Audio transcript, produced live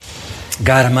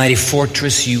God, a mighty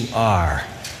fortress you are.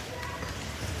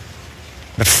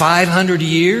 But 500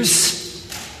 years?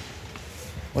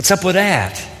 What's up with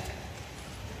that?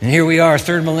 And here we are,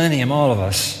 third millennium, all of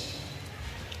us.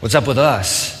 What's up with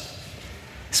us?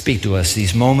 Speak to us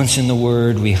these moments in the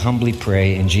Word, we humbly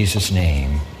pray in Jesus'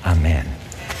 name. Amen.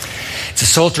 It's a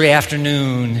sultry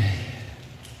afternoon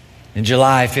in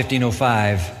July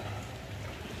 1505.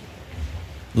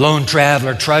 Lone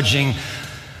traveler trudging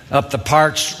up the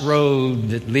parched road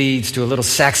that leads to a little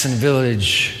Saxon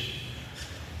village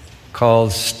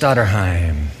called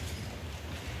Stutterheim.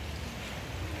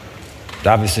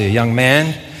 Obviously a young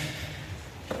man,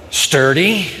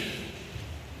 sturdy.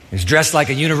 He's dressed like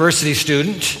a university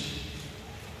student.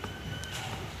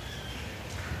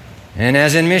 And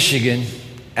as in Michigan,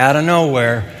 out of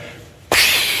nowhere,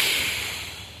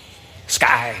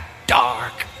 sky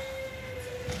dark,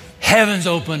 heavens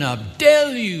open up,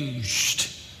 deluged.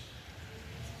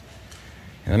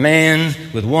 And a man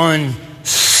with one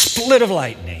split of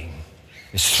lightning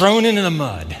is thrown into the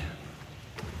mud.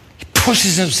 He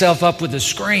pushes himself up with a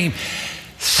scream,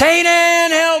 "Saint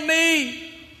Anne, help me!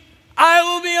 I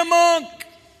will be a monk."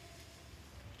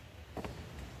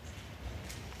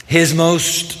 His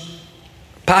most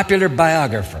popular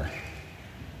biographer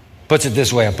puts it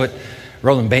this way. I'll put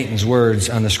Roland Bainton's words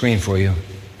on the screen for you.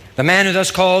 The man who thus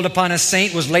called upon a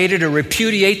saint was later to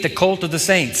repudiate the cult of the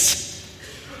saints.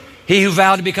 He who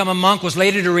vowed to become a monk was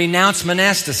later to renounce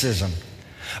monasticism.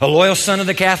 A loyal son of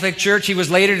the Catholic Church, he was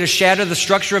later to shatter the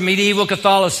structure of medieval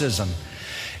Catholicism.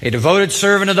 A devoted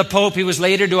servant of the Pope, he was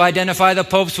later to identify the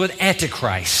popes with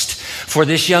Antichrist. For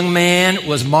this young man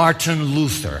was Martin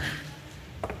Luther.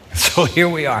 So here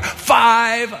we are,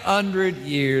 500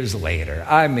 years later.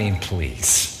 I mean,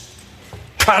 please.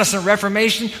 Protestant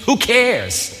Reformation, who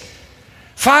cares?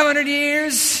 500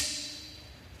 years?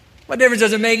 What difference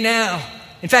does it make now?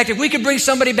 In fact, if we could bring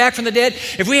somebody back from the dead,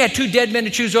 if we had two dead men to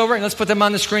choose over, and let's put them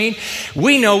on the screen,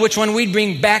 we know which one we'd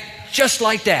bring back just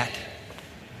like that.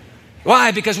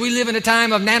 Why? Because we live in a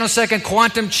time of nanosecond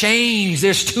quantum change.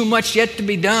 There's too much yet to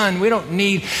be done. We don't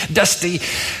need dusty,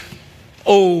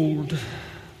 old,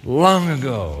 long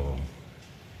ago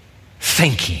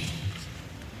thinking.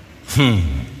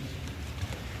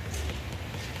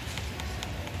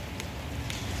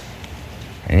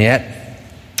 And yet,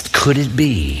 could it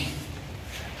be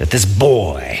that this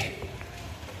boy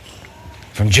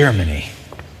from Germany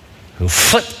who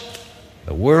flipped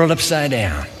the world upside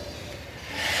down,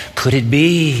 could it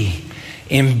be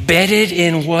embedded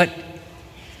in what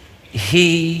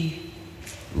he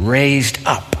raised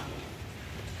up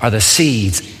are the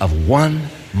seeds of one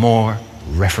more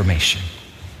Reformation?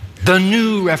 The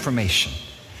new Reformation.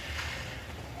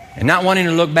 And not wanting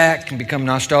to look back and become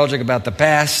nostalgic about the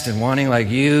past and wanting, like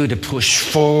you, to push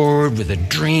forward with a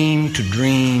dream to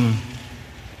dream,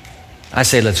 I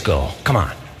say let's go. Come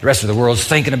on. The rest of the world's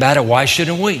thinking about it. Why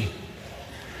shouldn't we?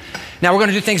 Now we're going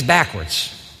to do things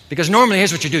backwards. Because normally,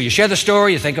 here's what you do. You share the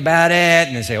story, you think about it,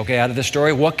 and then say, okay, out of this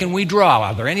story, what can we draw?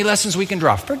 Are there any lessons we can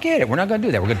draw? Forget it. We're not going to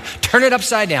do that. We're going to turn it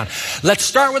upside down. Let's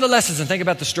start with the lessons and think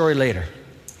about the story later.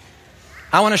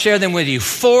 I want to share them with you.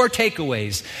 4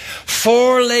 takeaways,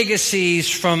 4 legacies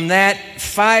from that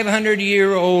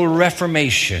 500-year-old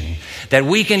Reformation that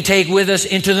we can take with us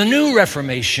into the new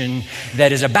Reformation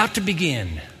that is about to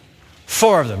begin.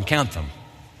 4 of them, count them.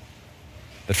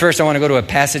 But first I want to go to a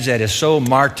passage that is so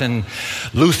Martin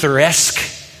Luther-esque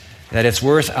that it's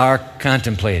worth our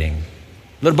contemplating.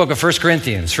 Little book of 1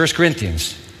 Corinthians. 1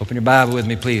 Corinthians. Open your Bible with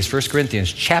me, please. 1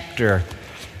 Corinthians chapter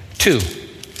 2.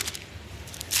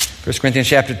 1 Corinthians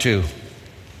chapter 2.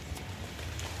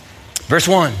 Verse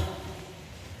 1.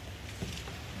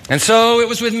 And so it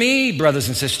was with me, brothers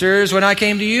and sisters, when I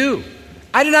came to you.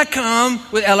 I did not come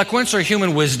with eloquence or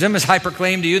human wisdom as I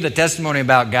proclaimed to you the testimony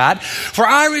about God. For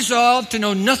I resolved to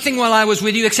know nothing while I was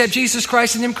with you except Jesus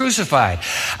Christ and Him crucified.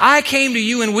 I came to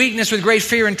you in weakness with great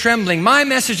fear and trembling. My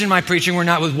message and my preaching were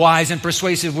not with wise and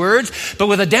persuasive words, but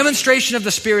with a demonstration of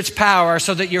the Spirit's power,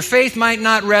 so that your faith might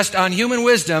not rest on human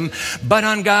wisdom, but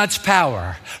on God's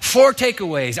power. 4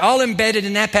 takeaways, all embedded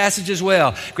in that passage as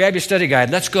well. Grab your study guide.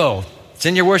 Let's go. It's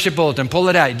in your worship bulletin. Pull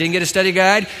it out. You didn't get a study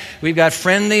guide? We've got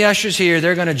friendly ushers here.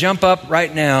 They're going to jump up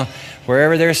right now,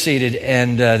 wherever they're seated,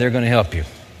 and they're going to help you.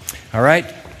 All right?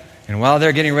 And while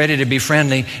they're getting ready to be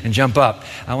friendly and jump up,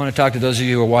 I want to talk to those of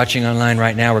you who are watching online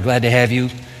right now. We're glad to have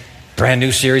you. Brand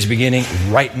new series beginning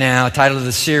right now. Title of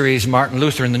the series, Martin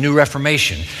Luther and the New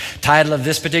Reformation. Title of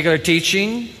this particular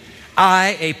teaching,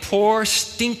 I, a poor,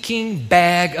 stinking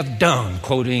bag of dung,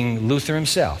 quoting Luther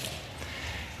himself.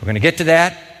 We're going to get to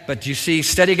that. But you see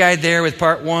study guide there with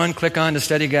part 1. Click on the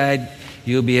study guide.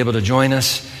 You'll be able to join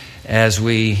us as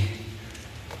we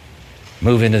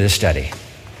move into this study.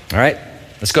 All right,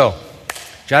 let's go.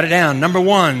 Jot it down. Number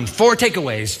 1, 4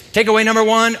 takeaways. Takeaway number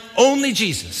 1, only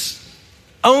Jesus.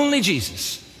 Only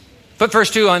Jesus. Put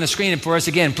verse 2 on the screen for us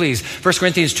again, please. 1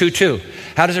 Corinthians 2:2.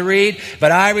 How does it read?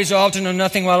 But I resolved to know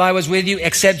nothing while I was with you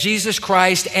except Jesus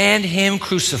Christ and Him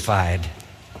crucified.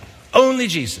 Only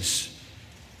Jesus.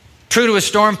 True to his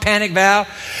storm panic vow,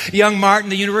 young Martin,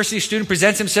 the university student,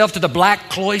 presents himself to the Black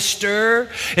Cloister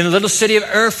in the little city of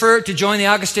Erfurt to join the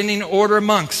Augustinian order of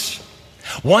monks.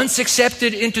 Once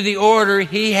accepted into the order,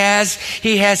 he has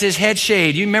his head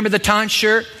shaved. You remember the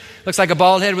tonsure? Looks like a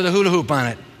bald head with a hula hoop on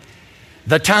it.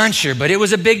 The tonsure, but it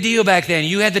was a big deal back then.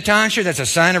 You had the tonsure, that's a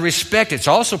sign of respect. It's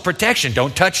also protection.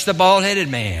 Don't touch the bald-headed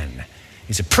man.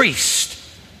 He's a priest.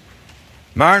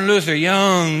 Martin Luther,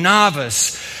 young,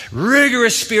 novice,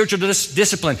 rigorous spiritual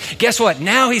discipline. Guess what?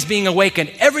 Now he's being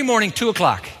awakened every morning, 2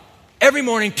 o'clock. Every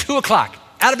morning, 2 o'clock.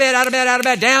 Out of bed, out of bed, out of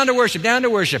bed, down to worship, down to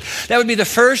worship. That would be the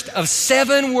first of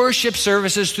 7 worship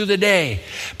services through the day.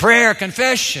 Prayer,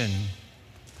 confession,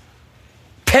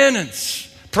 penance.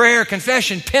 Prayer,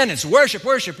 confession, penance, worship,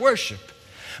 worship, worship.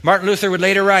 Martin Luther would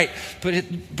later write,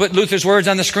 put Luther's words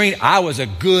on the screen, I was a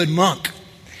good monk.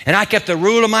 And I kept the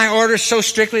rule of my order so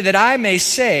strictly that I may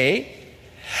say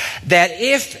that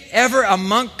if ever a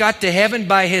monk got to heaven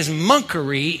by his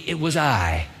monkery, it was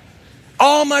I.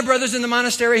 All my brothers in the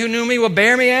monastery who knew me will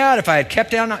bear me out. If I had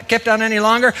kept on any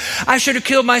longer, I should have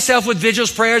killed myself with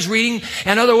vigils, prayers, reading,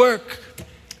 and other work.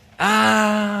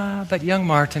 But young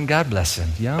Martin, God bless him,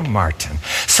 young Martin,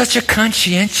 such a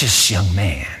conscientious young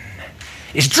man,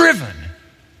 is driven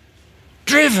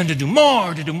to do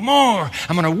more, to do more.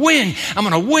 I'm going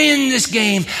to win this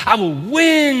game. I will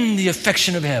win the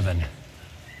affection of heaven.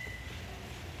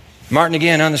 Martin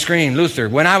again on the screen, Luther.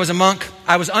 When I was a monk,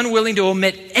 I was unwilling to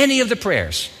omit any of the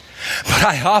prayers. But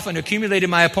I often accumulated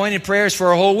my appointed prayers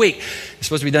for a whole week. It's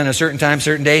supposed to be done at a certain time,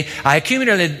 certain day. I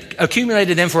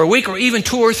accumulated them for a week or even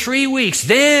 2 or 3 weeks.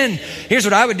 Then, here's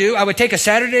what I would do. I would take a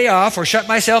Saturday off or shut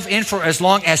myself in for as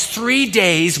long as 3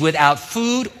 days without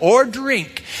food or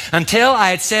drink until I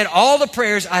had said all the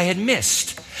prayers I had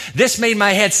missed. This made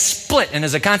my head split, and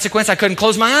as a consequence, I couldn't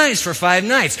close my eyes for 5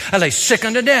 nights. I lay sick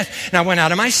unto death, and I went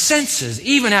out of my senses.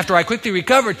 Even after I quickly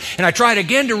recovered, and I tried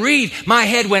again to read, my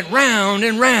head went round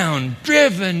and round,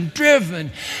 driven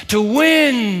to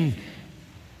win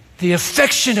the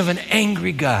affection of an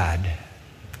angry God.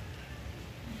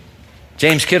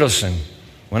 James Kittleson,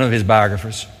 one of his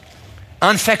biographers,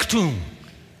 anfechtung.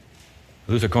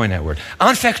 Luther coined that word.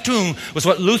 Anfechtung was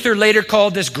what Luther later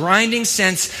called this grinding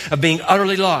sense of being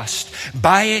utterly lost.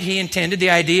 By it, he intended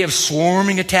the idea of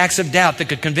swarming attacks of doubt that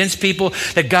could convince people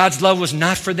that God's love was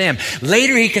not for them.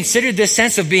 Later, he considered this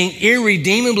sense of being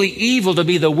irredeemably evil to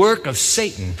be the work of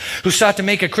Satan, who sought to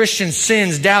make a Christian's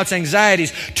sins, doubts,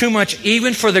 anxieties too much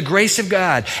even for the grace of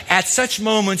God. At such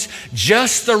moments,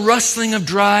 just the rustling of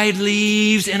dried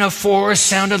leaves in a forest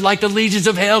sounded like the legions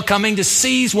of hell coming to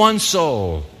seize one's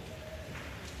soul.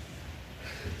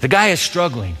 The guy is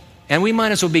struggling, and we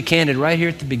might as well be candid right here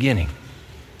at the beginning.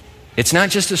 It's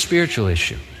not just a spiritual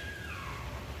issue.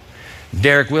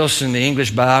 Derek Wilson, the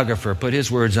English biographer, put his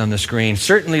words on the screen.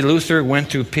 Certainly Luther went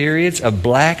through periods of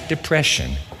black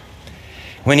depression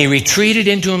when he retreated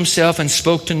into himself and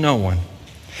spoke to no one.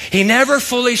 He never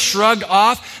fully shrugged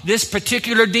off this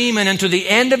particular demon and to the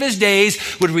end of his days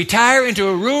would retire into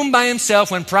a room by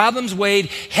himself when problems weighed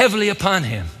heavily upon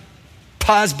him.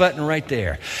 Pause button right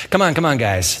there. Come on,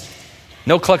 guys.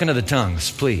 No clucking of the tongues,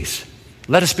 please.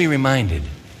 Let us be reminded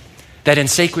that in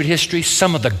sacred history,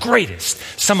 some of the greatest,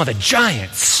 some of the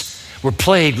giants were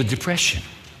plagued with depression.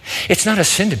 It's not a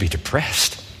sin to be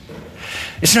depressed.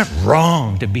 It's not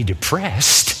wrong to be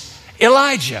depressed.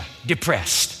 Elijah,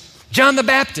 depressed. John the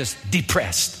Baptist,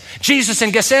 depressed. Jesus in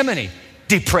Gethsemane,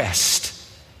 depressed.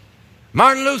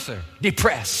 Martin Luther,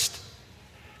 depressed.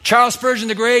 Charles Spurgeon,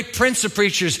 the great prince of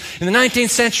preachers in the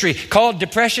 19th century, called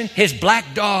depression his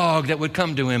black dog that would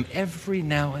come to him every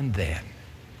now and then.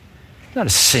 It's not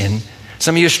a sin.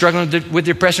 Some of you are struggling with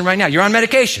depression right now. You're on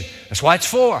medication. That's why it's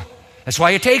for. That's why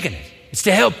you're taking it. It's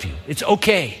to help you. It's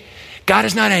okay. God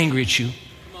is not angry at you.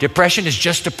 Depression is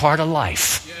just a part of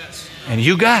life. And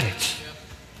you got it.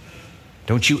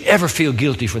 Don't you ever feel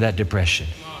guilty for that depression.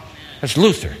 That's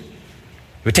Luther.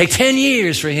 It would take 10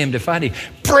 years for him to finally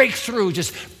break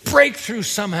through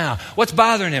somehow. What's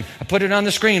bothering him? I put it on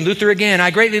the screen. Luther again. I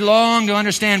greatly long to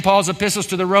understand Paul's epistles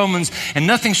to the Romans, and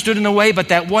nothing stood in the way but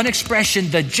that one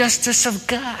expression, the justice of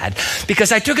God.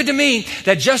 Because I took it to mean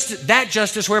that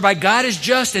justice whereby God is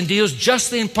just and deals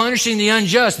justly in punishing the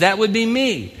unjust, that would be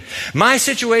me. My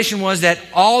situation was that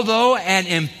although an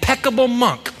impeccable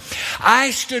monk,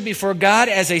 I stood before God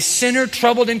as a sinner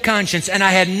troubled in conscience, and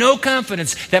I had no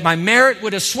confidence that my merit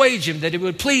would assuage him, that it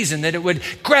would please him, that it would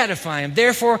gratify him.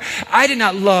 Therefore, I did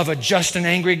not love a just and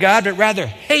angry God, but rather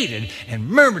hated and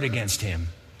murmured against him.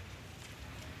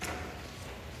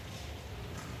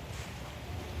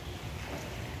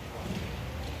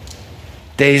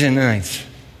 Days and nights.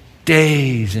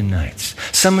 Days and nights.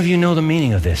 Some of you know the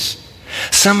meaning of this.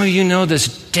 Some of you know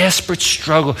this desperate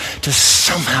struggle to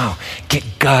somehow get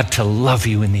God to love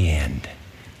you in the end.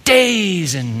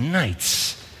 Days and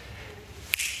nights.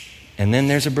 And then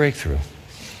there's a breakthrough.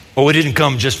 Oh, it didn't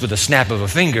come just with a snap of a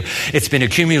finger. It's been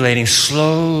accumulating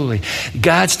slowly.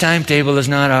 God's timetable is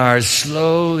not ours.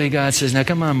 Slowly God says, now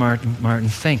come on, Martin,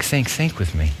 think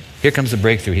with me. Here comes the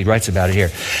breakthrough. He writes about it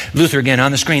here. Luther again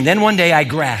on the screen. Then one day I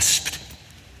grasped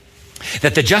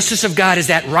that the justice of God is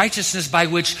that righteousness by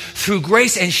which, through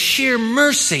grace and sheer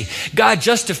mercy, God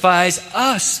justifies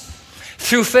us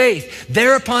through faith.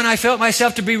 Thereupon I felt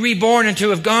myself to be reborn and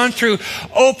to have gone through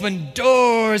open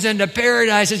doors into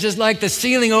paradise. It's just like the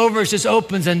ceiling over us just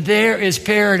opens and there is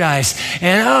paradise.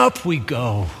 And up we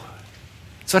go.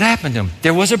 That's what happened to him.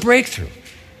 There was a breakthrough.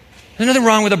 There's nothing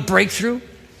wrong with a breakthrough.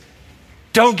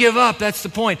 Don't give up. That's the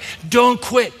point. Don't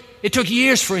quit. It took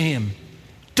years for him.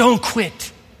 Don't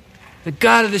quit. The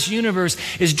God of this universe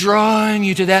is drawing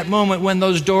you to that moment when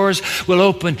those doors will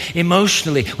open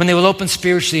emotionally, when they will open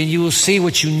spiritually, and you will see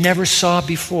what you never saw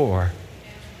before.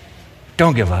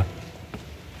 Don't give up.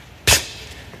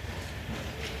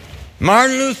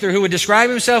 Martin Luther, who would describe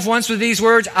himself once with these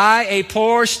words, I, a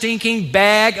poor stinking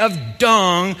bag of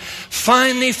dung,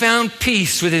 finally found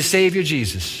peace with his Savior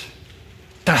Jesus.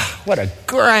 What a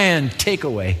grand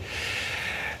takeaway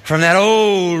from that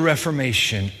old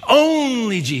Reformation.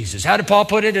 Only Jesus. How did Paul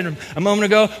put it a moment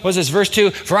ago? What was this, verse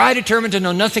 2? For I determined to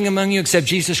know nothing among you except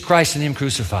Jesus Christ and him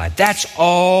crucified. That's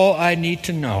all I need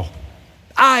to know.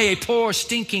 I, a poor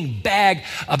stinking bag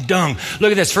of dung.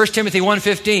 Look at this, 1 Timothy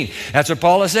 1:15. That's what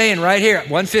Paul is saying right here.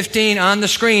 1:15 on the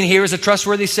screen. Here is a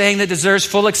trustworthy saying that deserves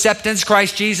full acceptance.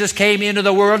 Christ Jesus came into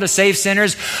the world to save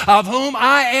sinners, of whom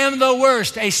I am the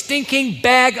worst, a stinking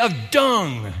bag of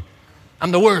dung.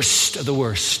 I'm the worst of the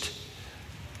worst.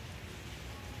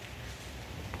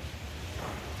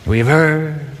 We have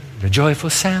heard the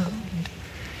joyful sound.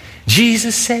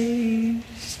 Jesus saves.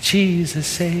 Jesus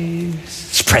saves.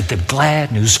 Spread the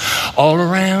glad news all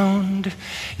around.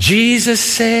 Jesus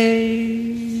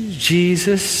saves.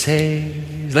 Jesus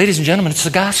saves. Ladies and gentlemen, it's the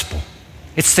gospel.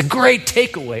 It's the great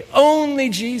takeaway. Only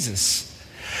Jesus.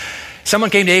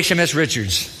 Someone came to HMS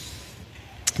Richards,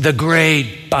 the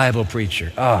great Bible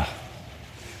preacher.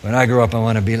 When I grow up, I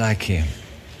want to be like him.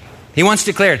 He once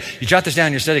declared, you jot this down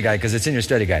in your study guide because it's in your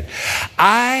study guide.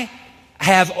 I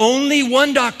have only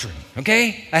one doctrine,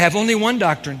 okay? I have only one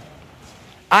doctrine.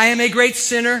 I am a great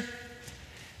sinner,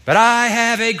 but I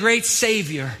have a great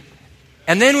Savior.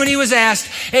 And then when he was asked,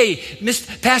 hey,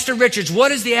 Pastor Richards,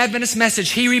 what is the Adventist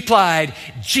message? He replied,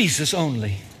 Jesus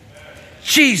only.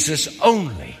 Jesus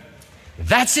only.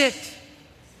 That's it.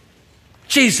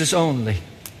 Jesus only.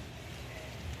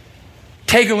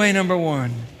 Takeaway number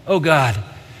one. Oh God,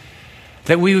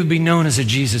 that we would be known as a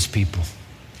Jesus people.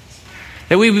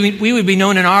 That we would be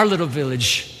known in our little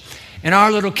village, in our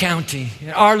little county, in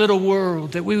our little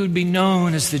world, that we would be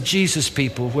known as the Jesus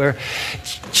people, where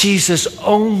Jesus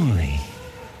only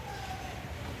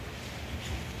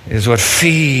is what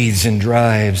feeds and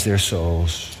drives their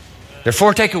souls. There are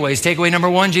four takeaways. Takeaway number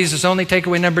one, Jesus only.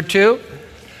 Takeaway number two,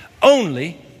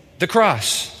 only the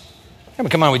cross.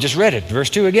 Come on, we just read it.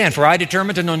 Verse 2 again. For I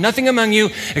determined to know nothing among you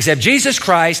except Jesus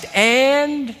Christ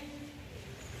and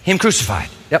him crucified.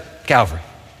 Yep, Calvary,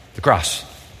 the cross.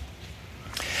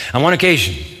 On one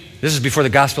occasion, this is before the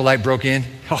gospel light broke in.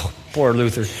 Oh, poor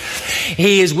Luther.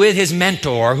 He is with his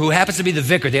mentor, who happens to be the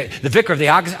vicar of the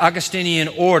Augustinian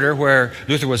order, where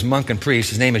Luther was monk and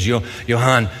priest. His name is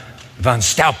Johann von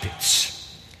Staupitz.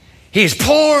 He is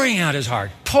pouring out his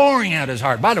heart.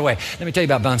 By the way, let me tell you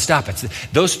about von Staupitz.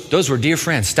 Those were dear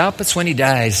friends. Staupitz, when he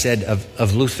died, said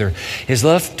of Luther, his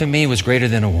love to me was greater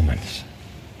than a woman's.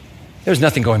 There was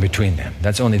nothing going between them.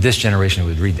 That's only this generation who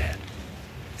would read that.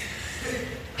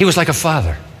 He was like a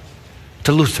father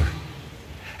to Luther.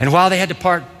 And while they had to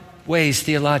part ways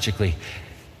theologically,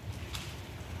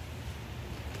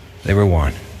 they were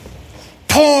one.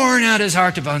 Pouring out his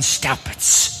heart to von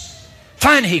Staupitz.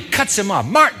 Finally, he cuts him off.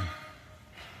 Martin,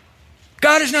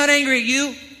 God is not angry at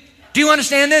you. Do you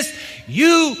understand this?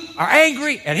 You are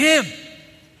angry at him.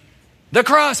 The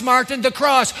cross, Martin, the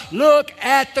cross. Look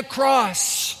at the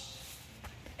cross.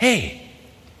 Hey,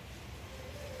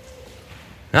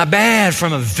 not bad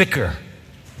from a vicar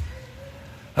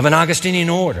of an Augustinian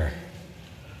order.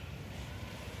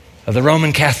 of the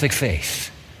Roman Catholic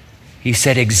faith, he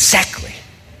said exactly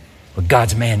what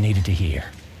God's man needed to hear.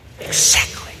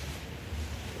 Exactly.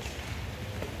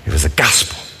 It was the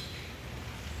gospel.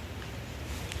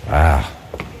 Wow.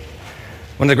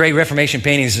 One of the great Reformation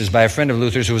paintings is by a friend of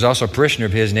Luther's who was also a parishioner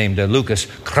of his named Lucas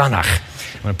Cranach.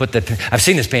 I'm going to put I've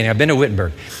seen this painting. I've been to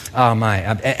Wittenberg. Oh my!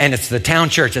 And it's the town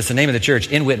church. That's the name of the church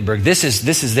in Wittenberg. This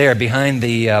is there behind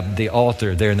the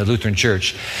altar there in the Lutheran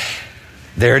church.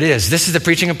 There it is. This is the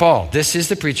preaching of Paul. This is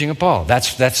the preaching of Paul.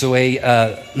 That's the way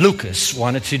Lucas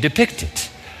wanted to depict it.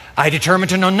 I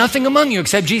determined to know nothing among you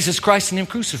except Jesus Christ and Him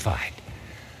crucified.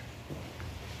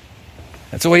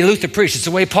 That's the way Luther preached. It's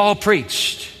the way Paul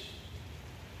preached.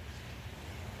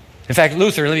 In fact,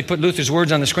 Luther, let me put Luther's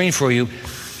words on the screen for you.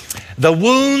 The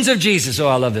wounds of Jesus, oh,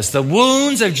 I love this. The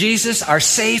wounds of Jesus are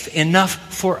safe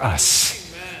enough for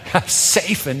us.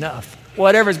 Safe enough.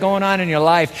 Whatever's going on in your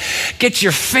life, get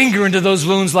your finger into those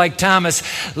wounds like Thomas.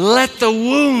 Let the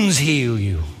wounds heal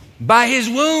you. By His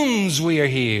wounds we are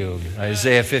healed.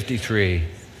 Isaiah 53.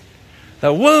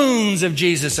 The wounds of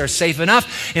Jesus are safe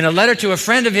enough. In a letter to a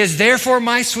friend of his, therefore,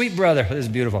 my sweet brother, this is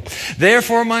beautiful.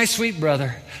 Therefore, my sweet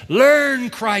brother, learn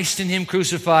Christ and Him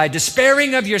crucified.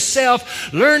 Despairing of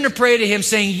yourself, learn to pray to Him,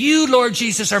 saying, you, Lord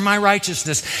Jesus, are my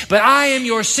righteousness, but I am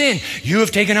your sin. You have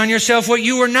taken on yourself what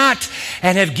you were not,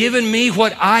 and have given me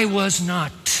what I was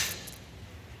not.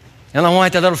 Ellen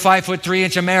White, the little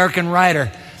 5'3" American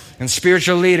writer and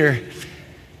spiritual leader,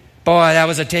 boy, that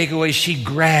was a takeaway she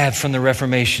grabbed from the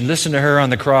Reformation. Listen to her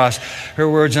on the cross, her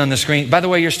words on the screen. By the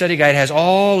way, your study guide has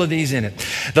all of these in it.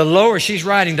 The lower, she's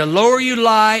writing, the lower you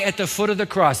lie at the foot of the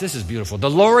cross. This is beautiful.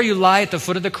 The lower you lie at the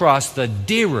foot of the cross, the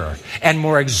dearer and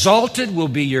more exalted will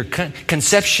be your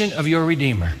conception of your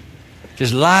Redeemer.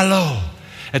 Just lie low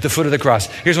at the foot of the cross.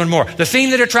 Here's one more. The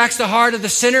theme that attracts the heart of the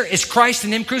sinner is Christ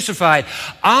and Him crucified.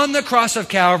 On the cross of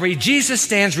Calvary, Jesus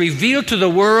stands revealed to the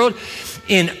world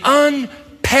in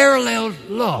unparalleled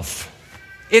love.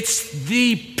 It's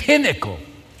the pinnacle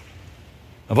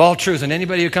of all truth. And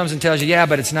anybody who comes and tells you, yeah,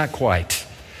 but it's not quite,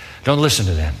 don't listen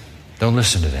to them. Don't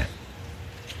listen to them.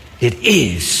 It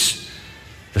is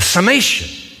the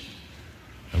summation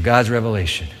of God's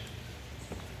revelation.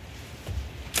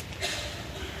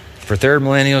 For third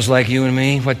millennials like you and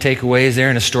me, what takeaway is there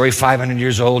in a story 500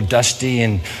 years old, dusty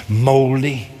and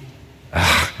moldy?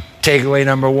 Takeaway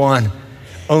number one,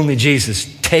 only Jesus.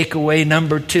 Takeaway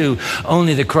number two,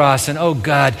 only the cross. And oh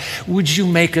God, would you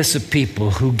make us a people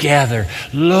who gather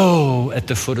low at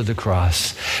the foot of the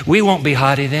cross? We won't be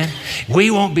haughty then. We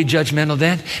won't be judgmental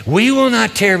then. We will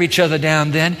not tear each other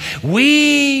down then.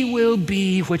 We will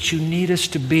be what you need us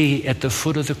to be at the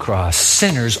foot of the cross.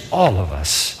 Sinners, all of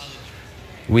us.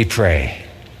 We pray.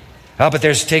 Oh, but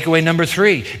there's takeaway number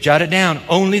three. Jot it down.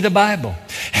 Only the Bible.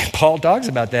 And Paul talks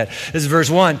about that. This is verse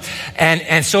 1.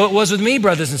 And so it was with me,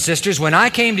 brothers and sisters. When I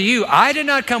came to you, I did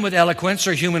not come with eloquence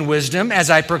or human wisdom as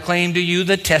I proclaimed to you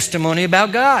the testimony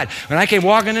about God. When I came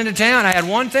walking into town, I had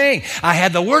one thing. I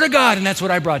had the Word of God, and that's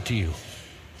what I brought to you.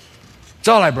 That's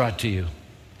all I brought to you.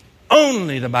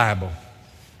 Only the Bible.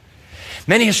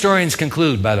 Many historians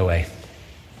conclude, by the way,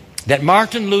 that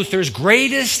Martin Luther's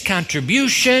greatest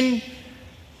contribution,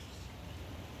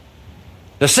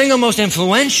 the single most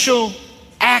influential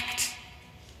act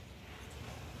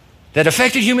that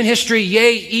affected human history,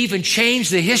 yea, even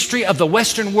changed the history of the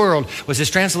Western world, was his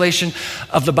translation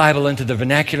of the Bible into the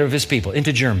vernacular of his people,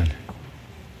 into German.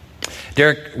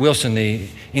 Derek Wilson, the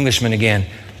Englishman again,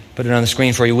 put it on the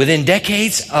screen for you. Within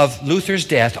decades of Luther's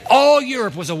death, all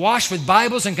Europe was awash with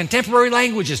Bibles in contemporary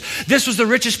languages. This was the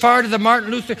richest part of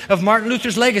Martin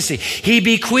Luther's legacy. He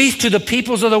bequeathed to the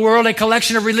peoples of the world a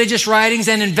collection of religious writings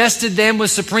and invested them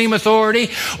with supreme authority,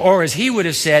 or as he would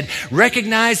have said,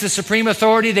 recognized the supreme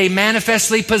authority they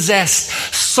manifestly possessed.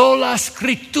 Sola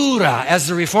Scriptura, as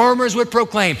the Reformers would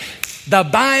proclaim, the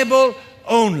Bible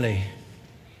only.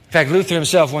 In fact, Luther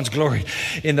himself once gloried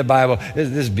in the Bible. This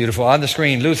is beautiful. On the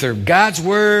screen, Luther, God's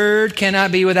Word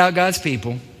cannot be without God's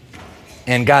people,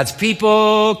 and God's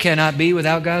people cannot be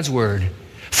without God's Word.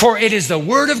 For it is the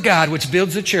Word of God which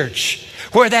builds the church.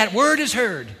 Where that Word is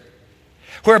heard,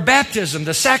 where baptism,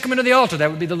 the sacrament of the altar, that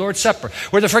would be the Lord's Supper,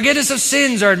 where the forgiveness of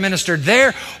sins are administered,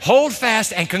 there hold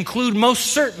fast and conclude most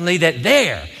certainly that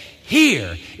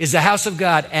here is the house of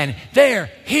God, and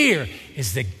here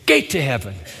is the gate to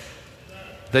heaven.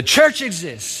 The church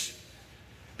exists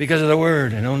because of the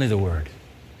Word and only the Word.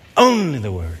 Only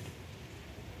the Word.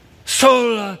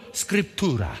 Sola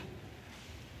Scriptura.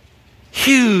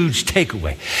 Huge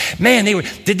takeaway. Man,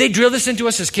 did they drill this into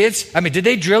us as kids? I mean, did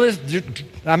they drill it?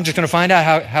 I'm just going to find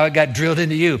out how it got drilled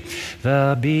into you.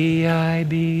 The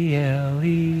Bible.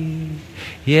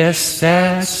 Yes,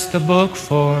 that's the book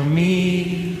for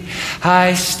me.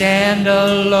 I stand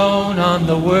alone on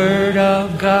the Word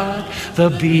of God.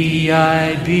 The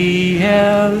Bible.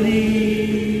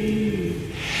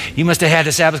 You must have had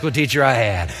the Sabbath school teacher I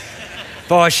had.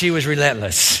 Boy, she was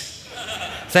relentless.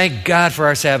 Thank God for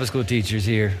our Sabbath school teachers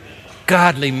here.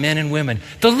 Godly men and women.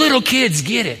 The little kids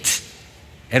get it.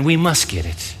 And we must get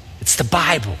it. It's the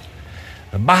Bible.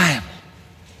 The Bible.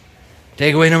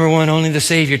 Takeaway number 1, only the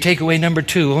Savior. Takeaway number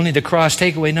 2, only the cross.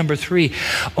 Takeaway number 3,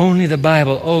 only the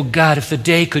Bible. Oh God, if the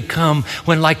day could come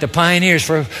when, like the pioneers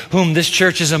for whom this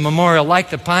church is a memorial, like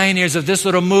the pioneers of this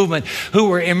little movement who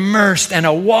were immersed and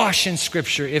awash in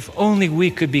Scripture, if only we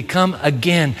could become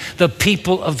again the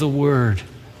people of the Word.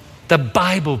 The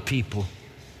Bible people.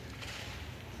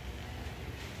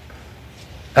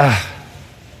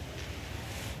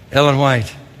 Ellen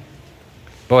White.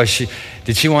 Boy,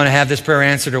 did she want to have this prayer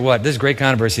answered or what? This is great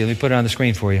controversy. Let me put it on the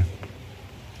screen for you.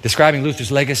 Describing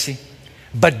Luther's legacy.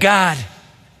 But God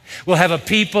will have a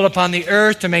people upon the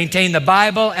earth to maintain the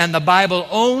Bible and the Bible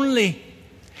only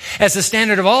as the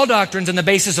standard of all doctrines and the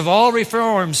basis of all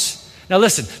reforms. Now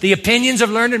listen, the opinions of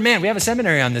learned men, we have a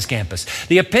seminary on this campus.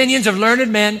 The opinions of learned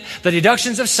men, the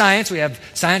deductions of science, we have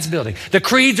science building. The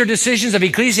creeds or decisions of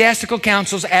ecclesiastical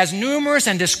councils, as numerous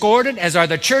and discordant as are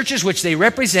the churches which they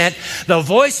represent, the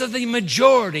voice of the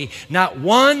majority, not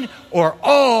one or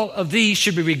all of these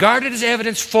should be regarded as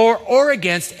evidence for or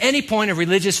against any point of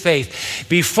religious faith.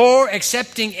 Before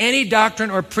accepting any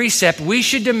doctrine or precept, we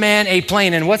should demand a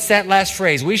plain, and what's that last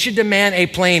phrase? We should demand a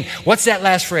plain, what's that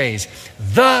last phrase?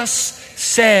 Thus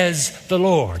says the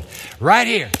Lord. Right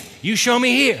here. You show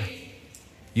me here.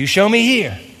 You show me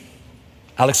here.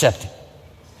 I'll accept it.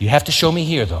 You have to show me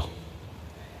here, though.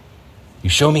 You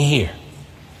show me here.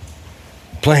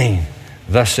 Plain.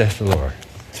 Thus saith the Lord.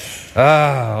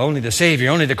 Only the Savior,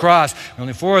 only the cross,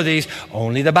 only 4 of these,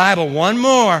 only the Bible. One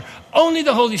more. Only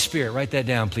the Holy Spirit. Write that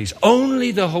down, please.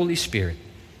 Only the Holy Spirit.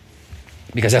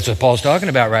 Because that's what Paul's talking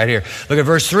about right here. Look at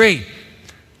verse 3.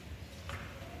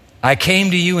 I came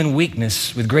to you in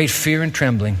weakness with great fear and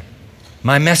trembling.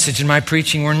 My message and my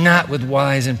preaching were not with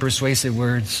wise and persuasive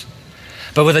words,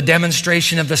 but with a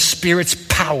demonstration of the Spirit's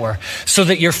power, so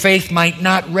that your faith might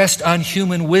not rest on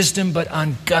human wisdom, but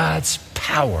on God's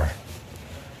power.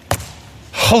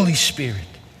 Holy Spirit.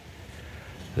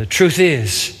 The truth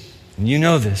is, and you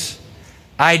know this,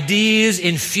 ideas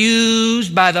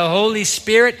infused by the Holy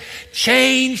Spirit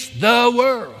change the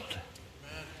world.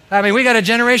 I mean, we got a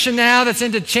generation now that's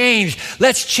into change.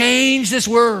 Let's change this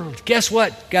world. Guess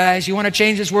what, guys? You want to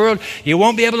change this world? You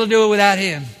won't be able to do it without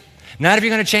Him. Not if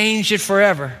you're going to change it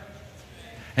forever.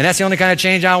 And that's the only kind of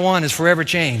change I want, is forever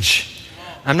change.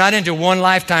 I'm not into one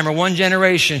lifetime or one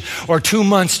generation or 2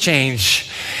 months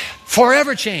change.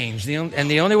 Forever change. And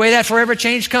the only way that forever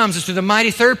change comes is through the mighty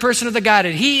third person of the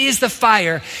Godhead. He is the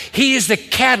fire. He is the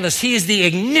catalyst. He is the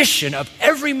ignition of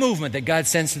every movement that God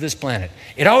sends to this planet.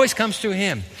 It always comes through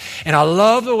Him. And I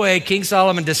love the way King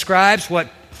Solomon describes what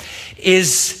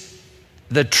is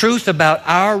the truth about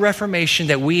our Reformation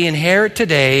that we inherit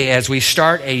today as we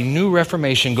start a new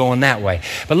Reformation going that way.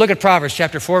 But look at Proverbs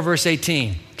chapter 4, verse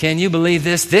 18. Can you believe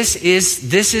this? This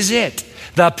is it.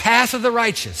 The path of the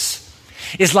righteous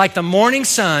is like the morning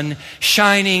sun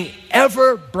shining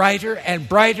ever brighter and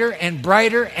brighter and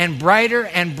brighter and brighter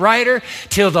and brighter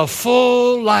till the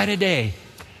full light of day.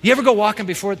 You ever go walking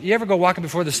before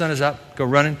the sun is up? Go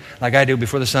running like I do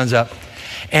before the sun's up.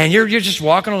 And you're just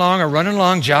walking along or running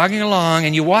along, jogging along,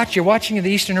 and you're watching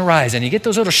the eastern horizon. You get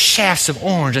those little shafts of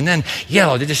orange and then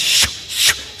yellow. They just shoo,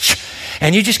 shoo, shoo.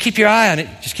 And you just keep your eye on it.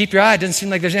 Just keep your eye. It doesn't seem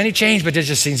like there's any change, but there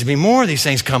just seems to be more of these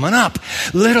things coming up.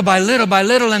 Little by little by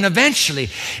little. And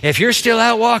eventually, if you're still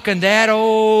out walking, that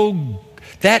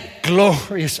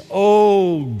glorious,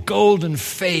 golden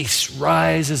face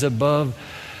rises above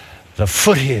the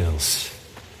foothills.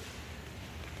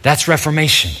 That's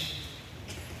Reformation.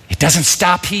 It doesn't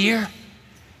stop here.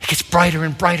 It gets brighter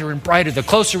and brighter and brighter. The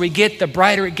closer we get, the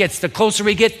brighter it gets. The closer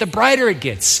we get, the brighter it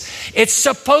gets. It's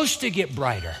supposed to get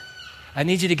brighter. I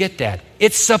need you to get that.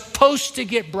 It's supposed to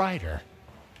get brighter.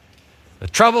 The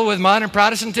trouble with modern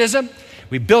Protestantism,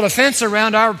 we built a fence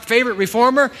around our favorite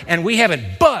reformer, and we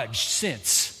haven't budged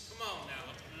since. Come on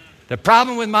now. The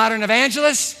problem with modern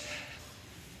evangelists,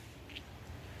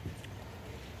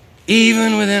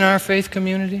 even within our faith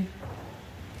community,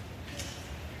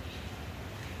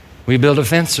 we built a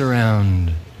fence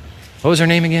around, what was her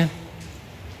name again?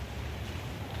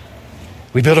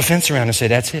 We built a fence around and say,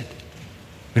 that's it.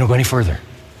 We don't go any further.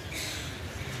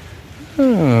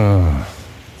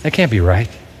 That can't be right.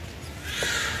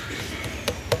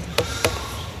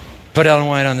 Put Ellen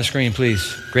White on the screen,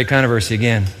 please. Great controversy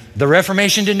again. The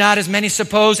Reformation did not, as many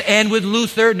suppose, end with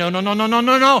Luther.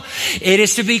 No. It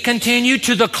is to be continued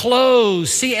to the close,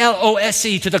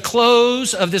 C-L-O-S-E, to the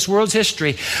close of this world's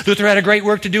history. Luther had a great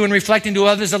work to do in reflecting to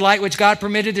others the light which God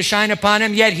permitted to shine upon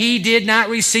him, yet he did not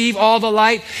receive all the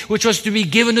light which was to be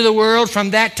given to the world. From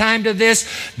that time to this,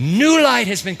 new light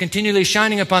has been continually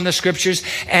shining upon the Scriptures,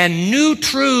 and new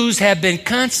truths have been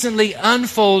constantly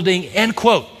unfolding, end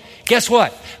quote. Guess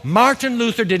what? Martin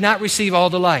Luther did not receive all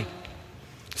the light.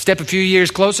 Step a few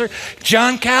years closer,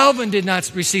 John Calvin did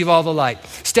not receive all the light.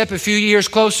 Step a few years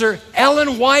closer,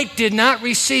 Ellen White did not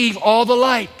receive all the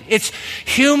light. It's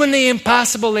humanly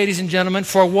impossible, ladies and gentlemen,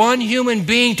 for one human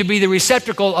being to be the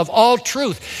receptacle of all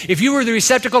truth. If you were the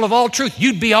receptacle of all truth,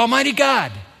 you'd be Almighty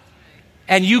God.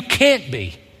 And you can't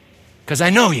be, because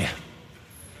I know you.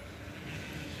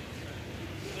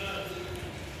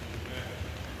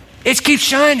 It keeps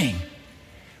shining.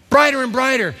 Brighter and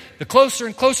brighter. The closer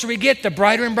and closer we get, the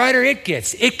brighter and brighter it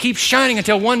gets. It keeps shining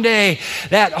until one day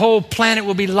that whole planet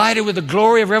will be lighted with the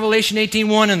glory of Revelation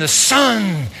 18:1, and the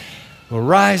sun will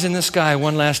rise in the sky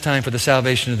one last time for the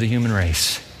salvation of the human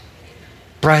race.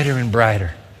 Brighter and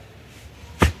brighter.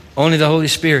 Only the Holy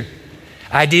Spirit.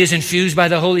 Ideas infused by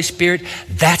the Holy Spirit,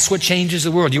 that's what changes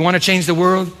the world. You want to change the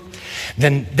world?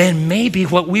 Then maybe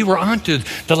what we were onto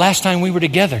the last time we were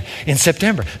together in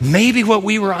September, maybe what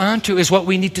we were onto is what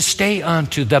we need to stay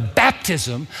onto, the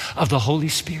baptism of the Holy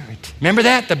Spirit. Remember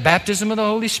that? The baptism of the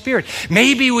Holy Spirit.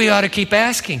 Maybe we ought to keep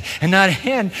asking and not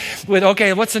end with,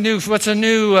 okay, what's a new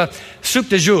soup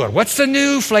du jour? What's the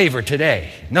new flavor today?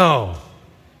 No.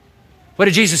 What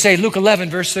did Jesus say? Luke 11,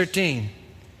 verse 13.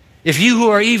 If you who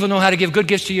are evil know how to give good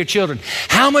gifts to your children,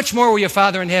 how much more will your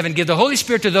Father in heaven give the Holy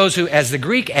Spirit to those who, as the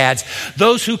Greek adds,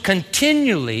 those who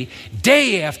continually,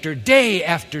 day after day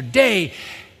after day,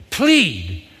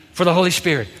 plead for the Holy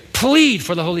Spirit. Plead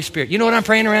for the Holy Spirit. You know what I'm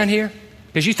praying around here?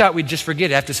 Because you thought we'd just forget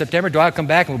it. After September, do I come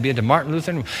back and we'll be into Martin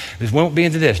Luther? And we won't be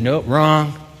into this. Nope,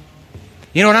 wrong.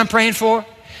 You know what I'm praying for?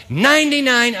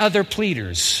 99 other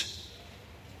pleaders.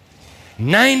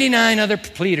 99 other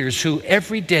pleaders who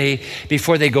every day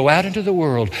before they go out into the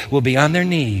world will be on their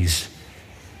knees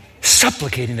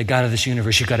supplicating the God of this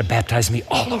universe, you've got to baptize me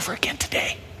all over again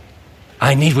today.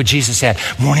 I need what Jesus had.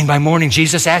 Morning by morning,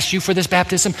 Jesus asked you for this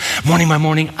baptism. Morning by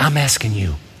morning, I'm asking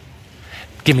you.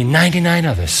 Give me 99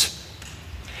 others.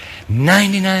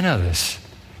 99 others.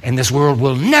 And this world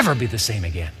will never be the same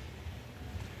again.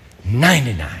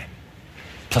 99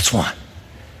 plus one.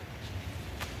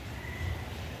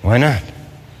 Why not?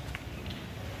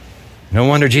 No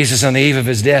wonder Jesus, on the eve of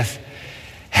his death,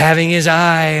 having his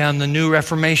eye on the new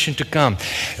Reformation to come.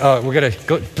 We're going to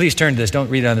go. Please turn to this. Don't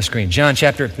read it on the screen.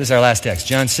 This is our last text.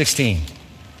 John 16.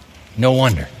 No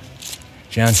wonder.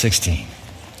 John 16.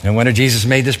 No wonder Jesus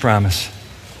made this promise.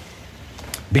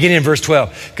 Beginning in verse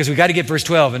 12, because we've got to get verse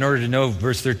 12 in order to know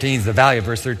verse 13, the value of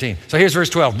verse 13. So here's verse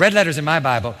 12. Red letters in my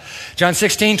Bible. John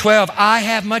 16, 12. I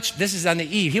have much, this is on the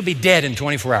eve. He'll be dead in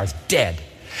 24 hours. Dead.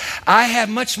 I have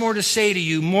much more to say to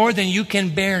you, more than you can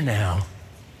bear now.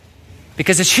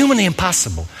 Because it's humanly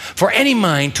impossible for any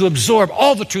mind to absorb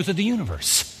all the truth of the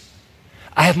universe.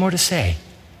 I have more to say.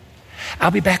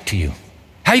 I'll be back to you.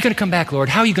 How are you going to come back, Lord?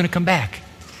 How are you going to come back?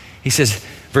 He says,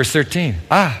 verse 13,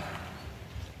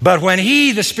 but when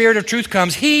he, the Spirit of truth,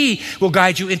 comes, he will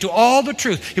guide you into all the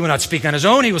truth. He will not speak on his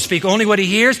own. He will speak only what he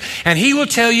hears, and he will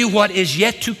tell you what is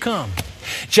yet to come.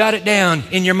 Jot it down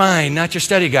in your mind, not your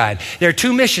study guide. There are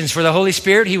two missions for the Holy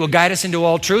Spirit. He will guide us into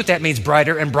all truth. That means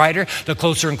brighter and brighter, the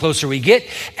closer and closer we get.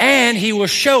 And he will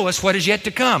show us what is yet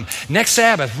to come. Next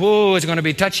Sabbath, whoa, it's going to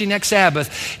be touchy next Sabbath.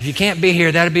 If you can't be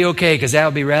here, that'll be okay, because that'll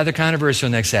be rather controversial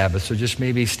next Sabbath. So just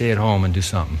maybe stay at home and do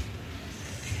something.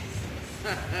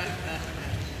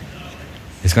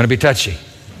 It's going to be touchy.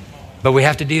 But we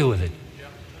have to deal with it.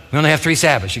 We only have 3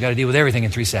 Sabbaths. You got to deal with everything in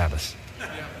 3 Sabbaths.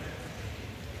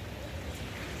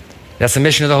 That's the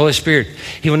mission of the Holy Spirit.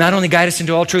 He will not only guide us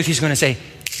into all truth, he's going to say,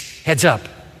 heads up,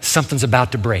 something's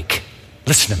about to break.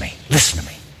 Listen to me, listen to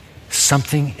me.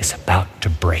 Something is about to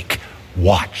break.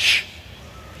 Watch,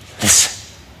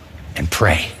 listen, and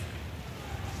pray.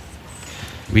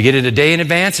 We get it a day in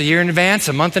advance, a year in advance,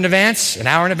 a month in advance, an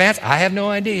hour in advance. I have no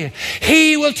idea.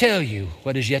 He will tell you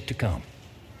what is yet to come.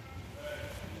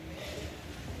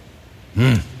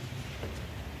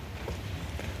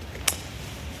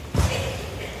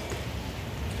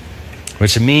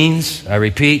 Which means, I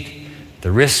repeat,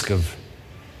 the risk of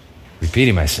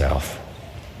repeating myself,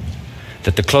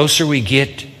 that the closer we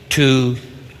get to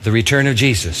the return of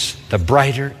Jesus, the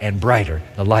brighter and brighter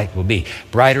the light will be.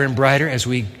 Brighter and brighter as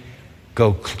we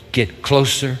get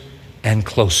closer and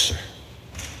closer.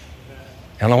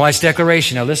 Ellen White's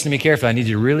declaration, now listen to me carefully, I need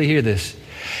you to really hear this.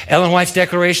 Ellen White's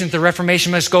declaration that the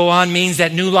Reformation must go on means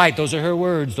that new light, those are her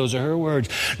words,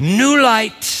 new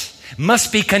light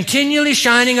must be continually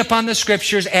shining upon the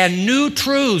Scriptures, and new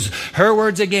truths, her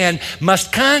words again,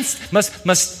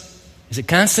 is it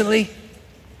constantly?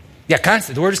 Yeah,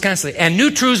 constantly. The word is constantly. And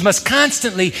new truths must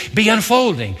constantly be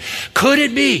unfolding. Could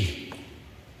it be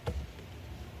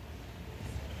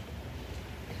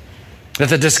that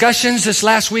the discussions this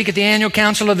last week at the annual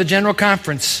council of the General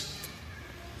Conference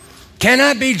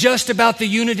cannot be just about the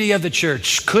unity of the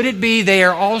church? Could it be they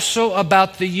are also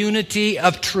about the unity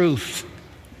of truth?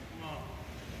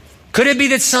 Could it be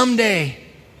that someday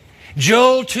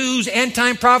Joel 2's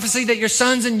end-time prophecy that your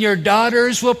sons and your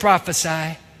daughters will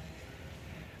prophesy?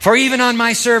 For even on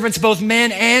my servants, both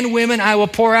men and women, I will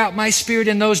pour out my Spirit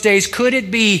in those days. Could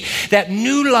it be that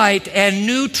new light and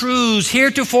new truths,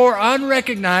 heretofore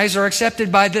unrecognized or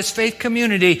accepted by this faith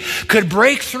community, could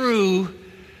break through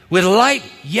with light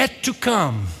yet to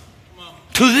come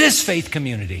to this faith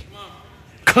community?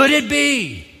 Could it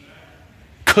be?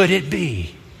 Could it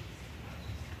be?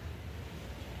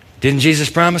 Didn't Jesus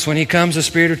promise when He comes, the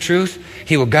Spirit of truth,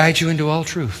 He will guide you into all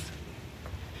truth?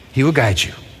 He will guide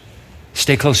you.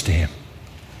 Stay close to Him.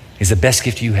 He's the best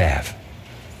gift you have.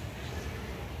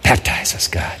 Baptize us,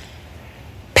 God.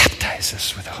 Baptize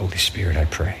us with the Holy Spirit, I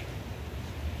pray.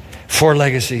 4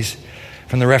 legacies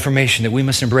from the Reformation that we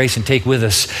must embrace and take with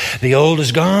us. The old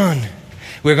is gone.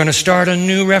 We're going to start a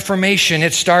new Reformation.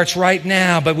 It starts right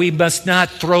now, but we must not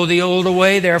throw the old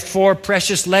away. There are 4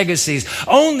 precious legacies.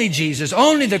 Only Jesus,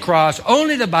 only the cross,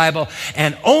 only the Bible,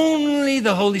 and only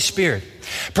the Holy Spirit.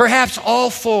 Perhaps all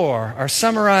 4 are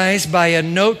summarized by a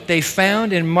note they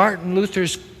found in Martin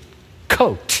Luther's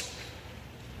coat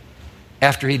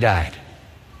after he died.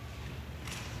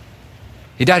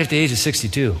 He died at the age of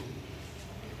 62.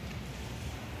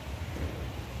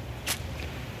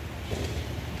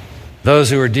 Those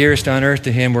who were dearest on earth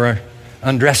to him were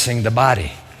undressing the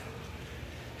body.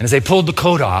 And as they pulled the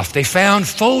coat off, they found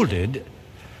folded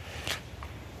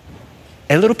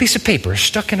a little piece of paper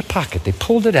stuck in a pocket. They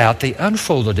pulled it out, they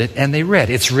unfolded it, and they read.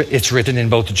 It's written in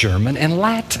both German and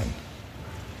Latin.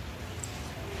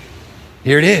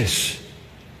 Here it is.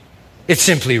 It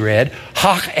simply read,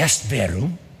 Hoc est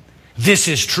verum, this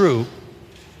is true,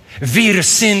 wir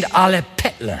sind alle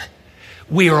Bettler,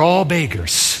 we are all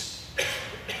beggars.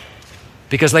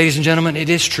 Because, ladies and gentlemen, it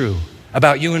is true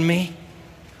about you and me.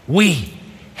 We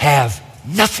have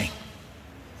nothing.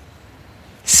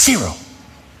 Zero.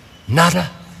 Nada.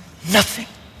 Nothing.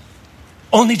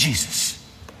 Only Jesus.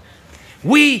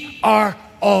 We are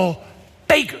all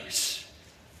beggars.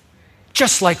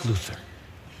 Just like Luther.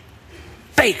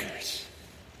 Beggars.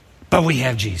 But we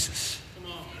have Jesus.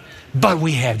 But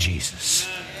we have Jesus.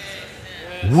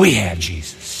 We have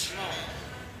Jesus.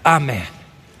 Amen.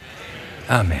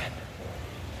 Amen.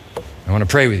 I want to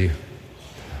pray with you.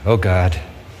 Oh God,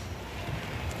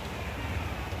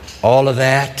 all of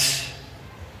that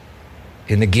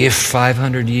in the gift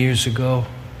 500 years ago,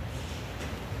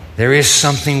 there is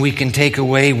something we can take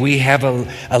away. We have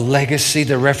a legacy.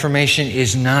 The Reformation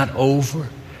is not over.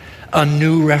 A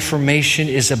new Reformation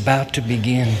is about to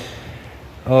begin.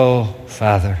 Oh,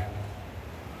 Father,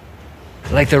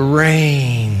 like the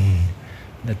rain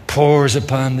that pours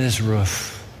upon this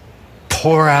roof,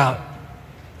 pour out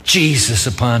Jesus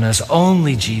upon us.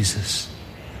 Only Jesus.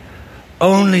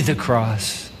 Only the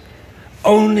cross.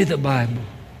 Only the Bible.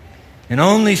 And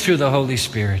only through the Holy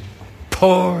Spirit.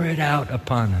 Pour it out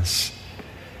upon us.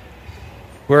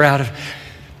 We're out of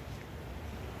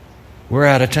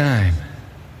time.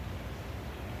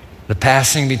 The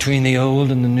passing between the old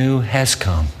and the new has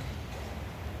come.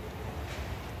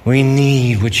 We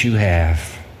need what you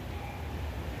have.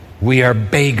 We are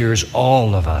beggars,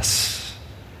 all of us.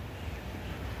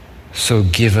 So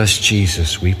give us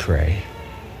Jesus, we pray.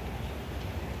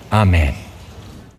 Amen.